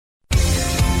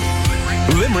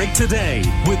Limerick Today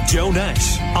with Joe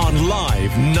Nash on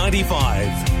Live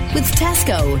 95. With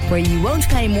Tesco, where you won't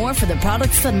pay more for the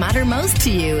products that matter most to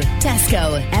you.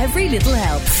 Tesco, every little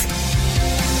helps.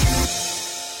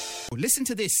 Listen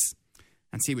to this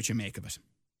and see what you make of it.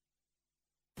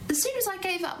 As soon as I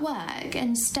gave up work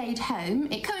and stayed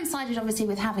home, it coincided obviously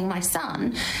with having my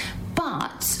son,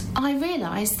 but I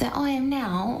realised that I am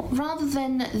now, rather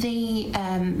than the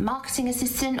marketing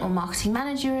assistant or marketing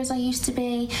manager as I used to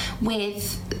be,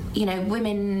 with, you know,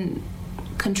 women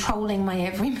controlling my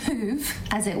every move,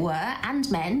 as it were, and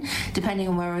men, depending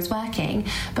on where I was working.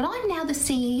 But I'm now the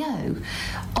CEO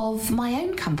of my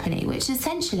own company, which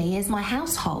essentially is my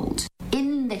household.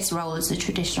 In this role as a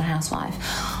traditional housewife,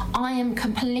 I am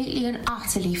completely and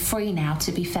utterly free now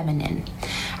to be feminine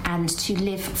and to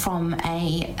live from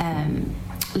a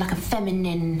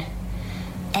feminine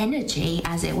energy,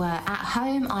 as it were. At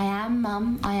home, I am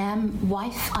mum, I am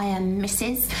wife, I am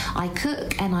Mrs. I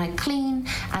cook and I clean,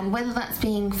 and whether that's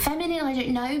being feminine, I don't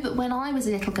know, but when I was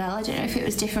a little girl, I don't know if it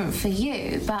was different for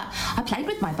you, but I played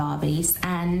with my Barbies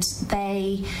and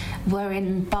they were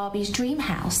in Barbie's dream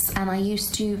house, and I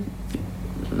used to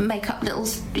make up little,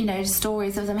 you know,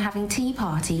 stories of them having tea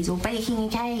parties or baking a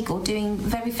cake or doing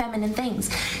very feminine things.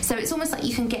 So it's almost like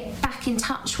you can get back in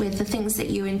touch with the things that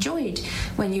you enjoyed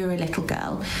when you were a little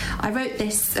girl. I wrote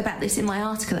about this in my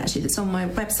article, actually, that's on my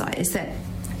website, is that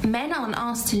men aren't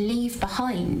asked to leave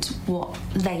behind what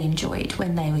they enjoyed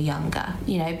when they were younger.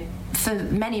 You know, for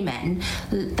many men,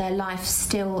 their life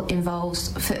still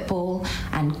involves football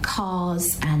and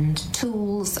cars and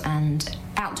tools and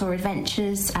outdoor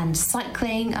adventures and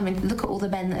cycling. I mean, look at all the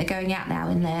men that are going out now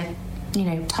in their, you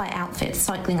know, tight outfits,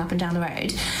 cycling up and down the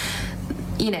road.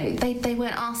 You know, they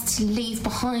weren't asked to leave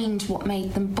behind what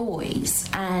made them boys,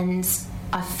 and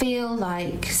I feel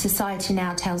like society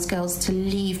now tells girls to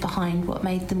leave behind what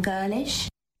made them girlish.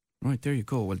 Right, there you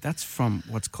go. Well, that's from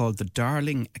what's called the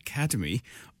Darling Academy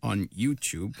on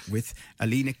YouTube with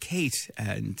Alina Kate,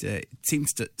 and it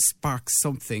seems to spark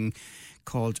something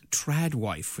called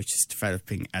tradwife, which is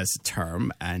developing as a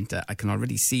term, and I can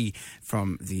already see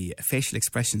from the facial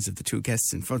expressions of the two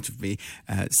guests in front of me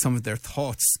some of their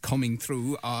thoughts coming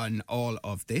through on all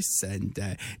of this,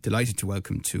 and delighted to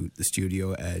welcome to the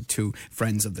studio two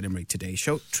friends of the Limerick Today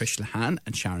show, Trish Lahan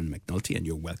and Sharon McNulty, and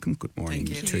you're welcome. Good morning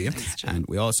to you. And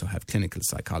we also have clinical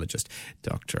psychologist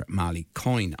Dr. Mally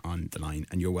Coyne on the line,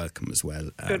 and you're welcome as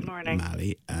well. Good morning,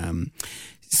 Mally.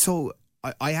 So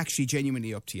I actually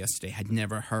genuinely, up to yesterday, had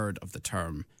never heard of the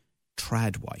term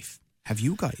tradwife. Have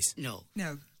you guys? No,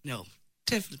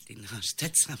 definitely not.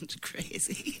 That sounded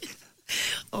crazy.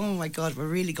 Oh my God, we're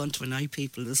really going to annoy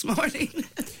people this morning.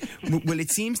 Well, it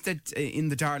seems that in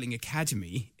the Darling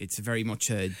Academy, it's very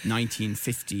much a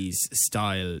 1950s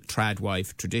style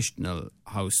tradwife, traditional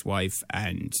housewife,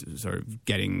 and sort of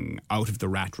getting out of the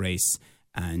rat race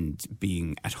and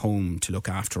being at home to look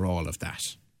after all of that.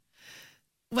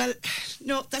 Well,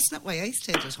 no, that's not why I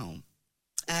stayed at home.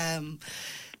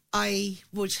 I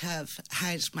would have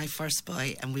had my first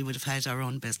boy and we would have had our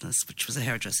own business, which was a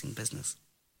hairdressing business.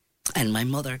 And my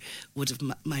mother would have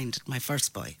minded my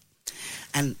first boy.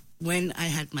 And when I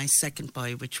had my second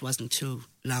boy, which wasn't too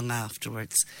long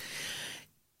afterwards,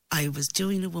 I was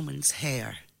doing a woman's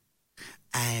hair.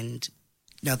 And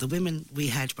now the women we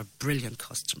had were brilliant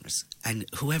customers. And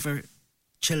whoever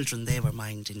children they were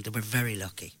minding, they were very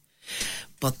lucky.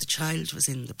 But the child was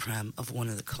in the pram of one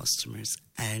of the customers,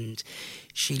 and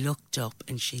she looked up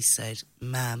and she said,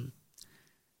 "Ma'am,"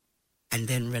 and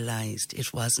then realised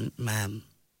it wasn't ma'am.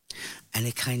 And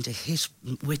it kind of hit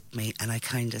with me, and I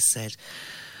kind of said,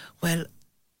 well,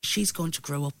 she's going to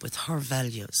grow up with her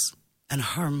values and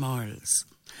her morals.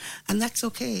 And that's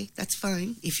okay, that's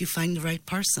fine, if you find the right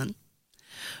person.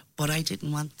 But I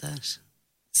didn't want that.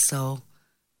 So...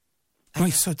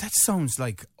 Right, so that sounds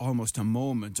like almost a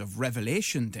moment of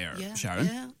revelation there,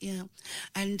 Sharon. Yeah.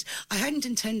 And I hadn't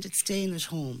intended staying at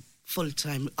home full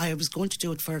time. I was going to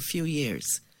do it for a few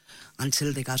years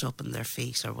until they got up on their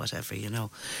feet or whatever, you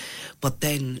know. But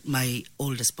then my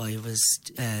oldest boy was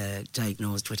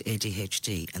diagnosed with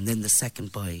ADHD, and then the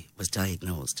second boy was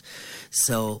diagnosed.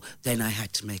 So then I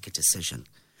had to make a decision.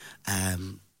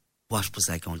 What was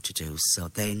I going to do? So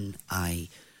then I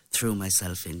threw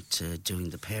myself into doing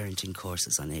the parenting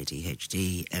courses on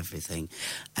ADHD, everything,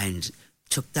 and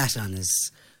took that on as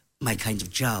my kind of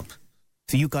job.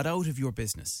 So you got out of your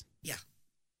business?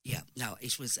 Yeah. No,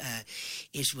 it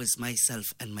was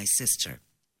myself and my sister.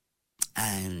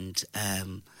 And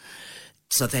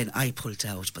so then I pulled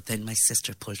out, but then my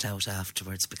sister pulled out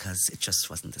afterwards because it just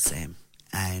wasn't the same.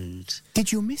 And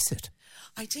did you miss it?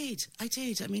 I did.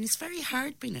 I mean, it's very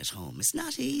hard being at home. It's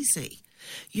not easy.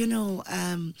 You know,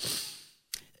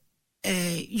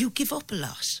 you give up a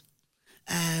lot.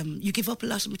 You give up a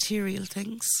lot of material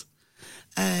things.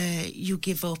 You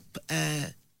give up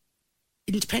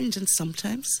independence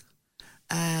sometimes.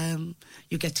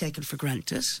 You get taken for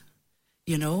granted.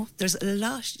 You know, there's a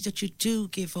lot that you do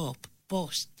give up,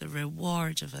 but the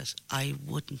reward of it, I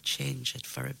wouldn't change it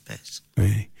for a bit.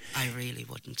 Really? I really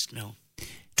wouldn't, no.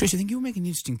 Trish, I think you were making an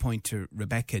interesting point to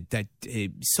Rebecca that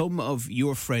some of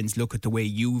your friends look at the way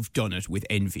you've done it with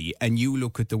envy, and you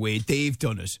look at the way they've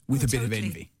done it with a bit of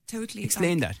envy. Totally.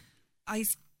 Explain that. I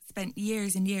spent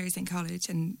years and years in college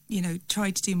and, you know,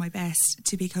 tried to do my best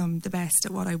to become the best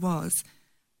at what I was,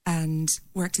 and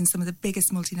worked in some of the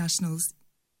biggest multinationals,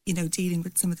 you know, dealing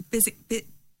with some of the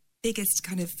biggest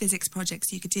kind of physics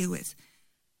projects you could deal with.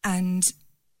 And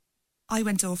I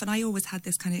went off, and I always had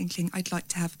this kind of inkling I'd like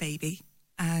to have a baby.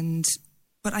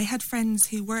 But I had friends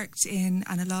who worked in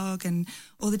Analog and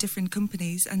all the different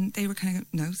companies, and they were kind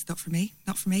of going, no, it's not for me,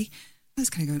 not for me. I was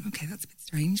kind of going, okay, that's a bit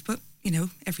strange, but, you know,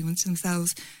 everyone's to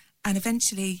themselves. And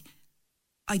eventually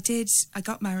I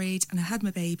got married and I had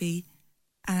my baby,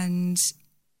 and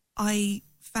I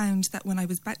found that when I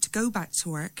was about to go back to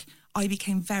work, I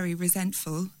became very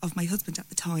resentful of my husband at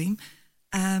the time,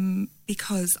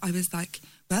 because I was like,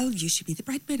 well, you should be the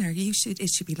breadwinner. It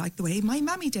should be like the way my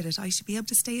mammy did it. I should be able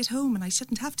to stay at home and I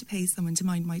shouldn't have to pay someone to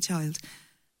mind my child.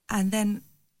 And then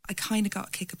I kind of got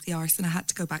a kick up the arse and I had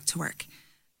to go back to work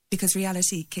because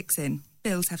reality kicks in.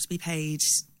 Bills have to be paid.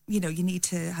 You know, you need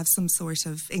to have some sort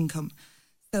of income.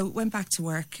 So went back to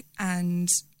work and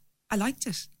I liked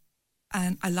it.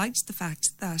 And I liked the fact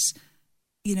that,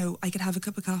 you know, I could have a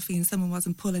cup of coffee and someone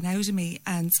wasn't pulling out of me,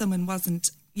 and someone wasn't,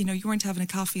 you know, you weren't having a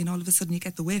coffee and all of a sudden you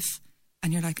get the whiff.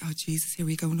 And you're like, oh, Jesus, here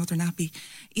we go, another nappy.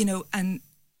 You know, and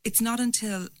it's not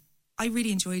until I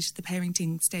really enjoyed the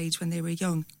parenting stage when they were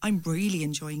young. I'm really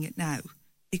enjoying it now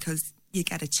because you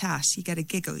get a chat, you get a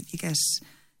giggle, you get,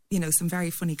 you know, some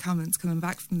very funny comments coming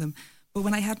back from them. But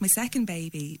when I had my second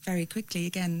baby, very quickly,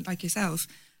 again, like yourself,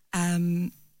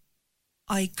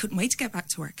 I couldn't wait to get back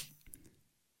to work.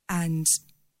 And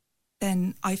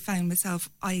then I found myself,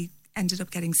 I ended up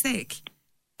getting sick,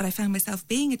 but I found myself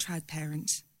being a trad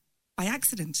parent by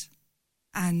accident.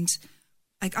 And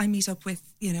like I meet up with,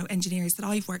 you know, engineers that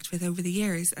I've worked with over the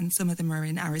years, and some of them are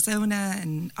in Arizona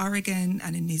and Oregon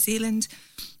and in New Zealand,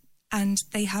 and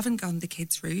they haven't gone the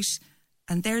kids route,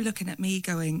 and they're looking at me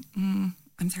going,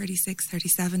 I'm 36,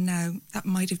 37 now, that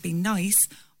might have been nice.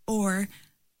 Or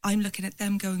I'm looking at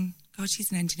them going, God,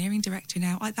 she's an engineering director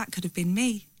now, that could have been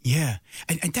me. Yeah,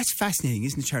 and that's fascinating,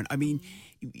 isn't it, Sharon? I mean,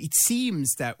 it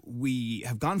seems that we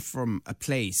have gone from a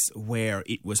place where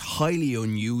it was highly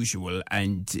unusual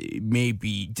and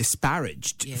maybe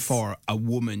disparaged for a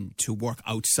woman to work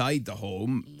outside the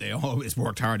home. They always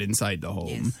worked hard inside the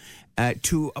home.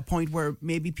 To a point where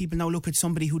maybe people now look at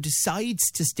somebody who decides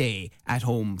to stay at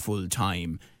home full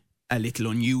time a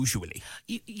little unusually.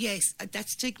 Yes, that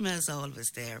stigma is always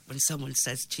there when someone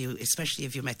says to you, especially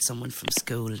if you met someone from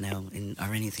school now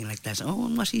or anything like that, oh,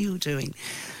 and what are you doing?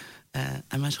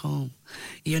 I'm at home.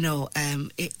 You know,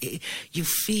 you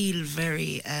feel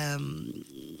very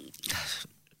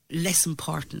less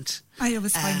important. I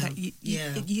always find that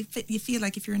you feel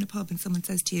like if you're in a pub and someone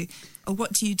says to you, oh,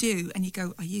 what do you do? And you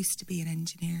go, I used to be an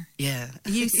engineer. Yeah. I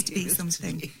used to be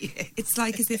something. It's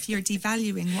like as if you're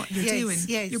devaluing what you're doing.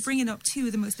 Yes. You're bringing up two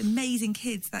of the most amazing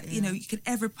kids that, you know, you could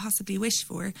ever possibly wish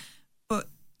for. But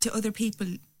to other people,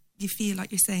 you feel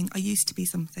like you're saying, I used to be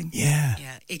something. Yeah.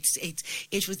 Yeah.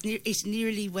 It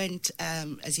nearly went,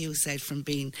 as you said, from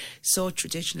being so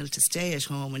traditional to stay at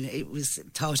home, and it was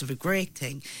thought of a great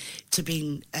thing, to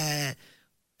being a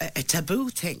taboo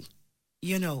thing,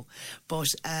 you know. But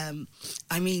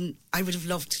I mean, I would have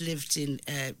loved to lived in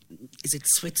is it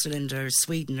Switzerland or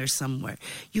Sweden or somewhere.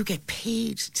 You get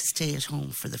paid to stay at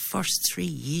home for the first 3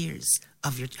 years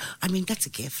of your. I mean, that's a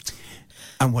gift.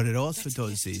 And what it also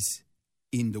does is,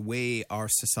 in the way our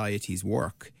societies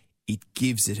work, it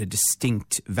gives it a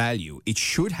distinct value. It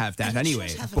should have that anyway.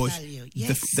 Should have but a value,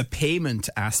 yes. the payment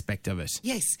aspect of it.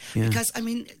 Yes, because, I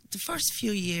mean, the first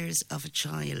few years of a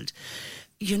child,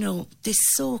 you know, they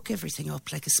soak everything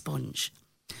up like a sponge,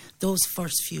 those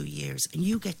first few years, and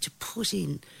you get to put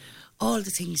in all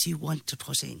the things you want to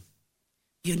put in,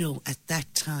 you know, at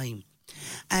that time.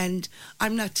 And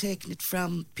I'm not taking it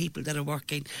from people that are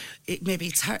working. Maybe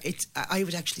it's hard. I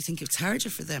would actually think it's harder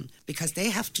for them because they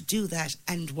have to do that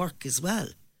and work as well.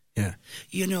 Yeah.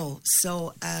 You know,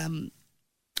 so,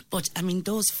 but I mean,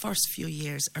 those first few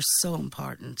years are so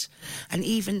important. And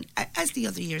even as the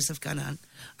other years have gone on,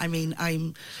 I mean,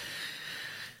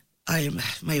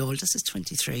 My oldest is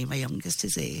 23, my youngest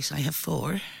is 8, I have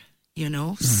 4, you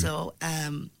know. So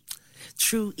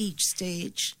through each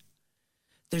stage,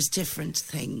 there's different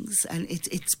things, and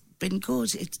it's been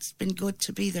good. It's been good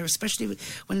to be there, especially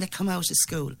when they come out of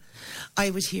school. I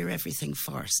would hear everything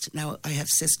first. Now, I have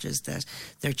sisters that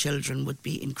their children would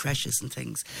be in creches and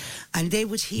things, and they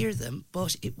would hear them,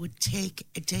 but it would take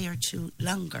a day or two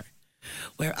longer,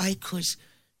 where I could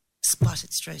spot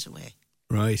it straight away.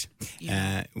 Right.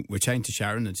 We're chatting to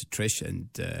Sharon and to Trish, and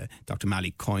Dr.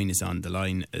 Mally Coyne is on the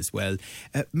line as well.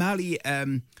 Mally,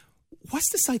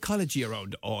 what's the psychology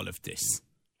around all of this?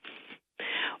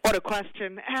 What a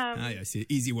question. I see.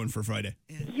 Easy one for Friday.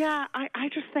 Yeah, I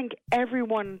just think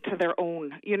everyone to their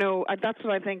own. You know, that's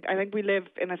what I think. I think we live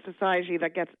in a society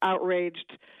that gets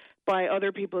outraged by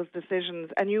other people's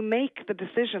decisions, and you make the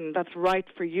decision that's right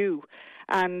for you.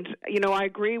 And, you know, I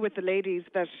agree with the ladies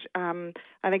that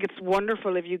I think it's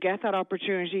wonderful if you get that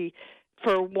opportunity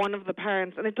for one of the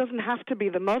parents, and it doesn't have to be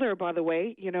the mother, by the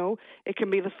way, you know, it can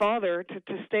be the father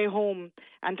to stay home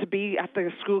and to be at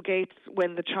the school gates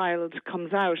when the child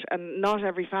comes out. And not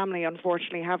every family,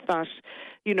 unfortunately, have that,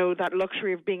 you know, that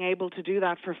luxury of being able to do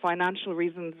that for financial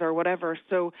reasons or whatever.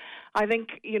 So I think,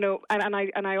 you know, and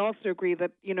I also agree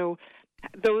that, you know,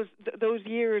 those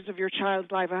years of your child's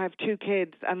life, I have 2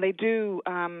 kids, and they do,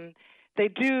 they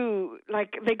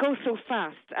go so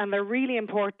fast, and they're really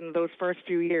important, those first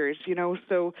few years, you know.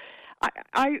 So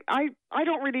I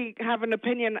don't really have an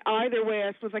opinion either way.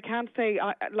 I suppose I can't say,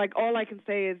 all I can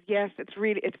say is, yes,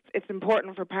 it's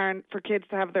important for kids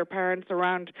to have their parents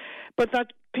around, but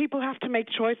that people have to make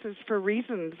choices for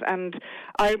reasons, and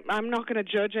I'm not going to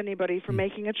judge anybody for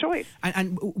making a choice.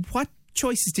 And what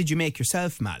choices did you make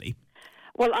yourself, Mally?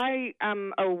 Well,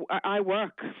 I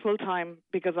work full time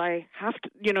because I have to.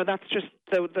 You know, that's just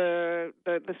the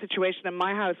situation in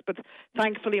my house. But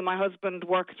thankfully, my husband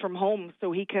works from home,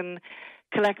 so he can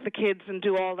collect the kids and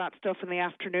do all that stuff in the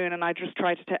afternoon. And I just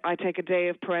try to. I take a day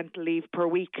of parental leave per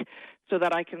week so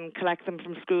that I can collect them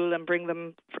from school and bring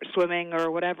them for swimming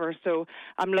or whatever. So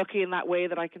I'm lucky in that way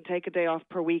that I can take a day off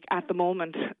per week at the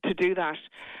moment to do that.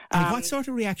 And what sort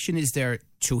of reaction is there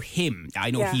to him?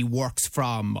 I know he works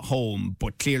from home,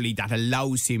 but clearly that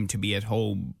allows him to be at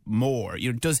home more.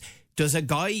 You know, does a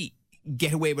guy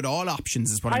get away with all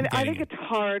options is what I'm getting I think it's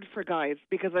hard for guys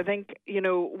because I think, you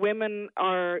know, women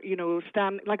are, you know,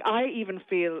 I even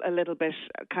feel a little bit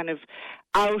kind of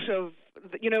out of,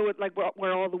 you know, like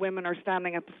where all the women are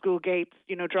standing at the school gates,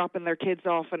 you know, dropping their kids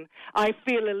off, and I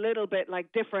feel a little bit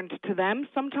like different to them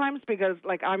sometimes because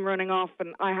like I'm running off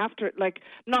and I have to, like,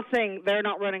 I'm not saying they're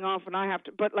not running off and I have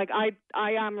to, but like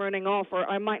I am running off, or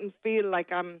I mightn't feel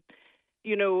like I'm,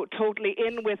 you know, totally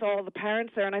in with all the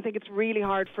parents there. And I think it's really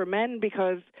hard for men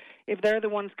because if they're the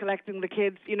ones collecting the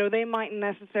kids, you know, they mightn't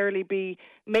necessarily be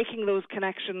making those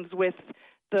connections with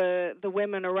the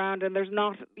women around, and there's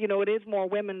not, you know, it is more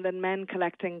women than men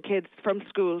collecting kids from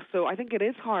school. So I think it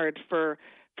is hard for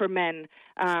men,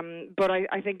 but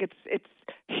I think it's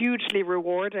hugely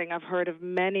rewarding. I've heard of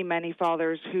many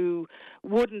fathers who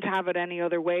wouldn't have it any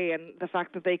other way, and the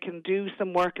fact that they can do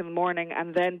some work in the morning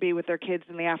and then be with their kids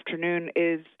in the afternoon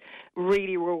is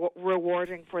really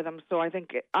rewarding for them. So I think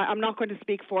I'm not going to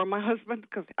speak for my husband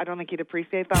because I don't think he'd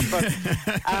appreciate that,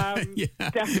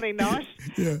 but definitely not.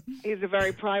 Yeah. He's a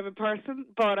very private person,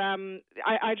 but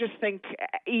I just think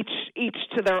each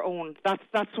to their own. That's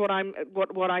what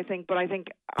I think. But I think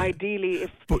ideally,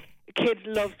 if kids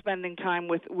love spending time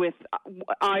with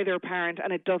either parent,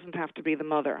 and it doesn't have to be the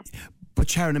mother. But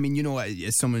Sharon, I mean, you know,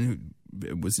 as someone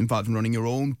who was involved in running your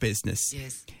own business,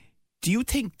 yes, do you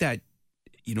think that,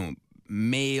 you know,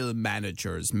 male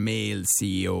managers, male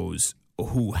CEOs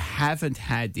who haven't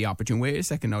had the opportunity... Wait a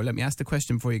second now, let me ask the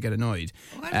question before you get annoyed.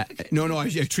 No,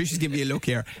 Tricia's giving me a look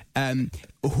here.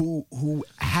 Who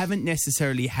haven't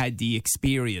necessarily had the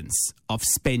experience of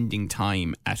spending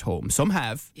time at home. Some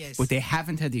have, yes, but they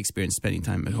haven't had the experience of spending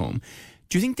time at home.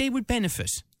 Do you think they would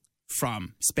benefit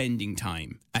from spending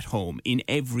time at home in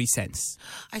every sense?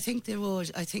 I think they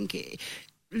would. I think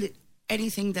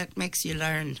anything that makes you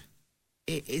learn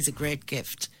is a great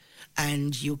gift,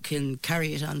 and you can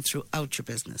carry it on throughout your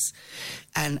business.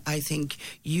 And I think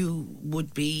you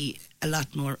would be a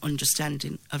lot more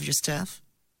understanding of your staff,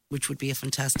 which would be a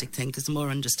fantastic thing, because the more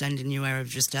understanding you are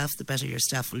of your staff, the better your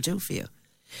staff will do for you.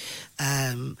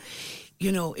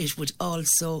 You know, it would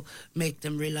also make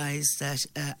them realise that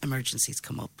emergencies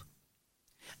come up.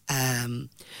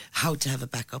 How to have a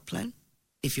backup plan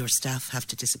if your staff have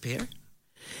to disappear.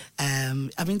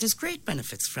 I mean, there's great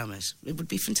benefits from it. It would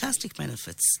be fantastic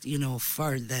benefits, you know,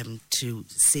 for them to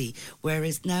see.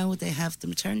 Whereas now they have the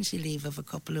maternity leave of a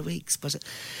couple of weeks, but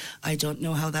I don't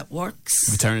know how that works.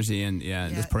 Maternity and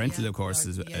there's parental, of course,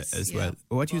 as well.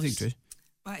 What do you think, Trish?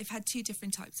 Well, I've had two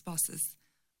different types of bosses.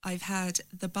 I've had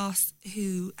the boss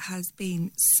who has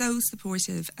been so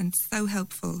supportive and so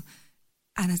helpful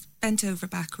and has bent over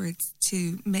backwards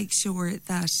to make sure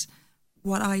that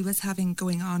what I was having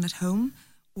going on at home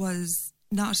was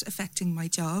not affecting my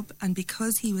job. And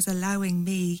because he was allowing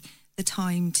me the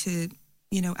time to,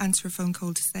 you know, answer a phone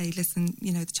call to say, listen,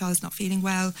 you know, the child's not feeling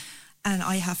well and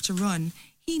I have to run,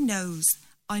 he knows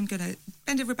I'm going to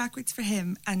bend over backwards for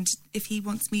him. And if he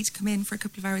wants me to come in for a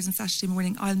couple of hours on Saturday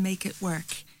morning, I'll make it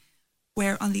work.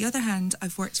 Where on the other hand,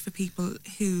 I've worked for people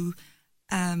who,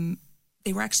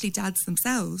 they were actually dads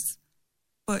themselves,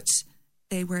 but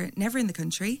they were never in the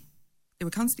country. They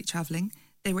were constantly travelling.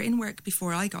 They were in work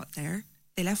before I got there.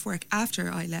 They left work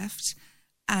after I left.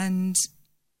 And,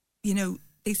 you know,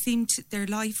 they seemed to, their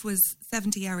life was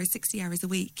 70 hours, 60 hours a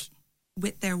week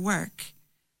with their work.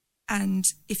 And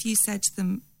if you said to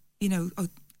them, you know, oh,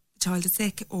 the child is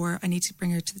sick or I need to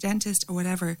bring her to the dentist or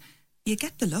whatever, you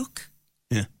get the look.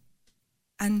 Yeah.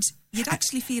 And you'd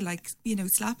actually feel like, you know,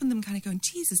 slapping them, kind of going,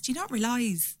 Jesus, do you not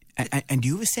realise? And do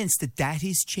you have a sense that that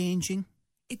is changing?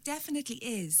 It definitely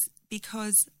is,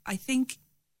 because I think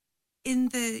in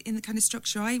the kind of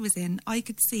structure I was in, I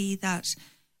could see that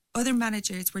other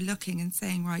managers were looking and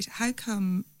saying, right, how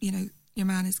come, you know, your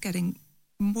man is getting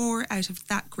more out of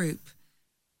that group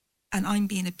and I'm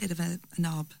being a bit of a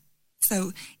knob?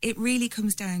 So it really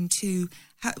comes down to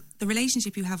how the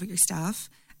relationship you have with your staff,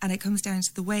 and it comes down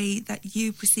to the way that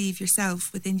you perceive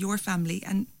yourself within your family.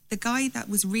 And the guy that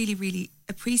was really, really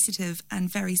appreciative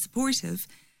and very supportive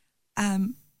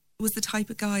was the type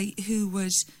of guy who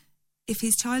would, if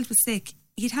his child was sick,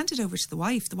 he'd hand it over to the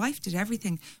wife. The wife did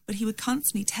everything, but he would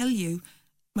constantly tell you,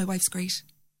 my wife's great.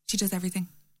 She does everything.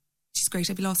 She's great.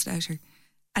 I'd be lost without her.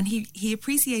 And he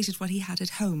appreciated what he had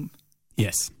at home.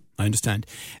 Yes, I understand.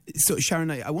 So, Sharon,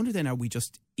 I wonder then, are we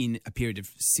just in a period of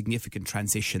significant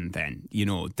transition then? You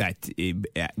know, that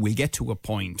we'll get to a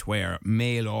point where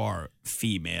male or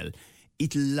female,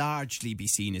 it'll largely be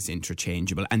seen as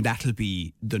interchangeable, and that'll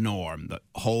be the norm. The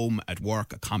home, at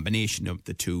work, a combination of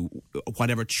the two,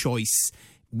 whatever choice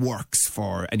works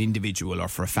for an individual or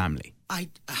for a family. I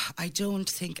don't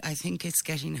think, I think it's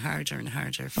getting harder and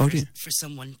harder for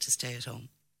someone to stay at home.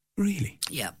 Really?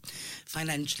 Yeah.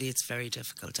 Financially, it's very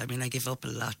difficult. I mean, I give up a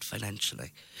lot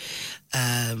financially.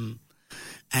 And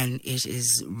it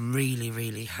is really,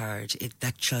 really hard.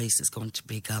 That choice is going to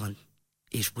be gone.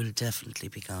 It will definitely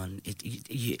be gone.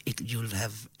 You'll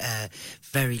have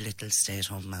very little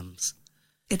stay-at-home mums.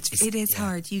 It is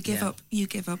hard. You give up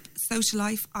social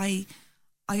life. I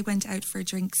went out for a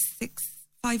drink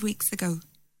 5 weeks ago,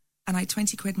 and I had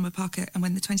 20 quid in my pocket, and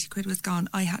when the 20 quid was gone,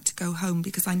 I had to go home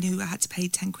because I knew I had to pay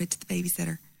 10 quid to the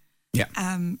babysitter. Yeah.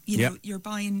 You know, you're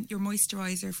buying your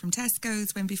moisturiser from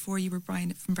Tesco's when before you were buying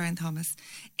it from Brown Thomas.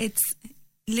 It's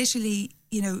literally,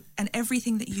 you know, and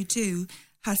everything that you do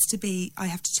has to be, I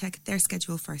have to check their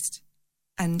schedule first.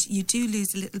 And you do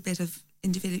lose a little bit of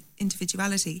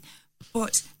individuality.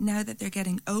 But now that they're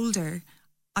getting older,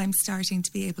 I'm starting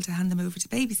to be able to hand them over to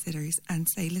babysitters and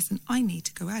say, listen, I need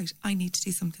to go out. I need to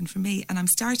do something for me. And I'm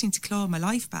starting to claw my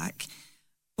life back.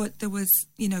 But there was,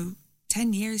 you know,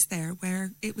 10 years there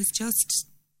where it was just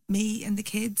me and the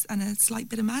kids and a slight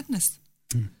bit of madness.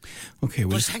 Okay,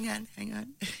 well, but hang on.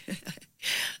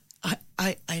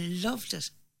 I loved it.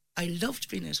 I loved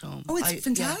being at home. Oh, it's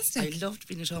fantastic. I loved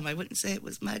being at home. I wouldn't say it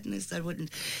was madness.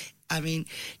 I mean,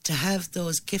 to have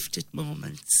those gifted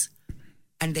moments,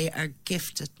 and they are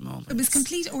gifted moments. It was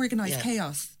complete organised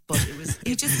chaos. But it was.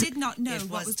 You just did not know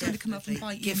what was going to come up and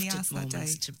bite you in the ass that day.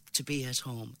 To be at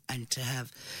home and to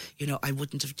have, you know, I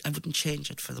wouldn't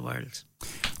change it for the world.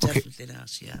 Okay. Definitely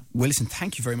not. Yeah. Well, listen,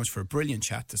 thank you very much for a brilliant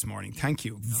chat this morning. Thank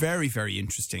you. Very, very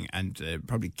interesting, and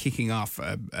probably kicking off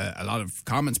a lot of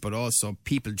comments, but also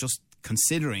people just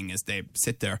considering as they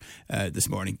sit there this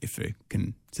morning, if they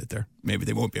can sit there. Maybe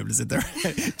they won't be able to sit there,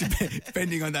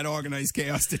 depending on that organised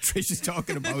chaos that Trish is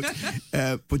talking about.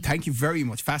 But thank you very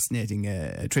much. Fascinating.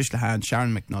 Trish Lahan,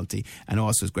 Sharon McNulty, and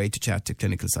also it's great to chat to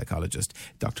clinical psychologist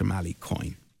Dr. Mally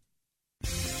Coyne.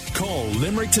 Call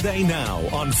Limerick today now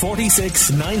on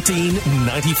 46 19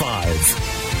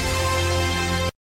 95.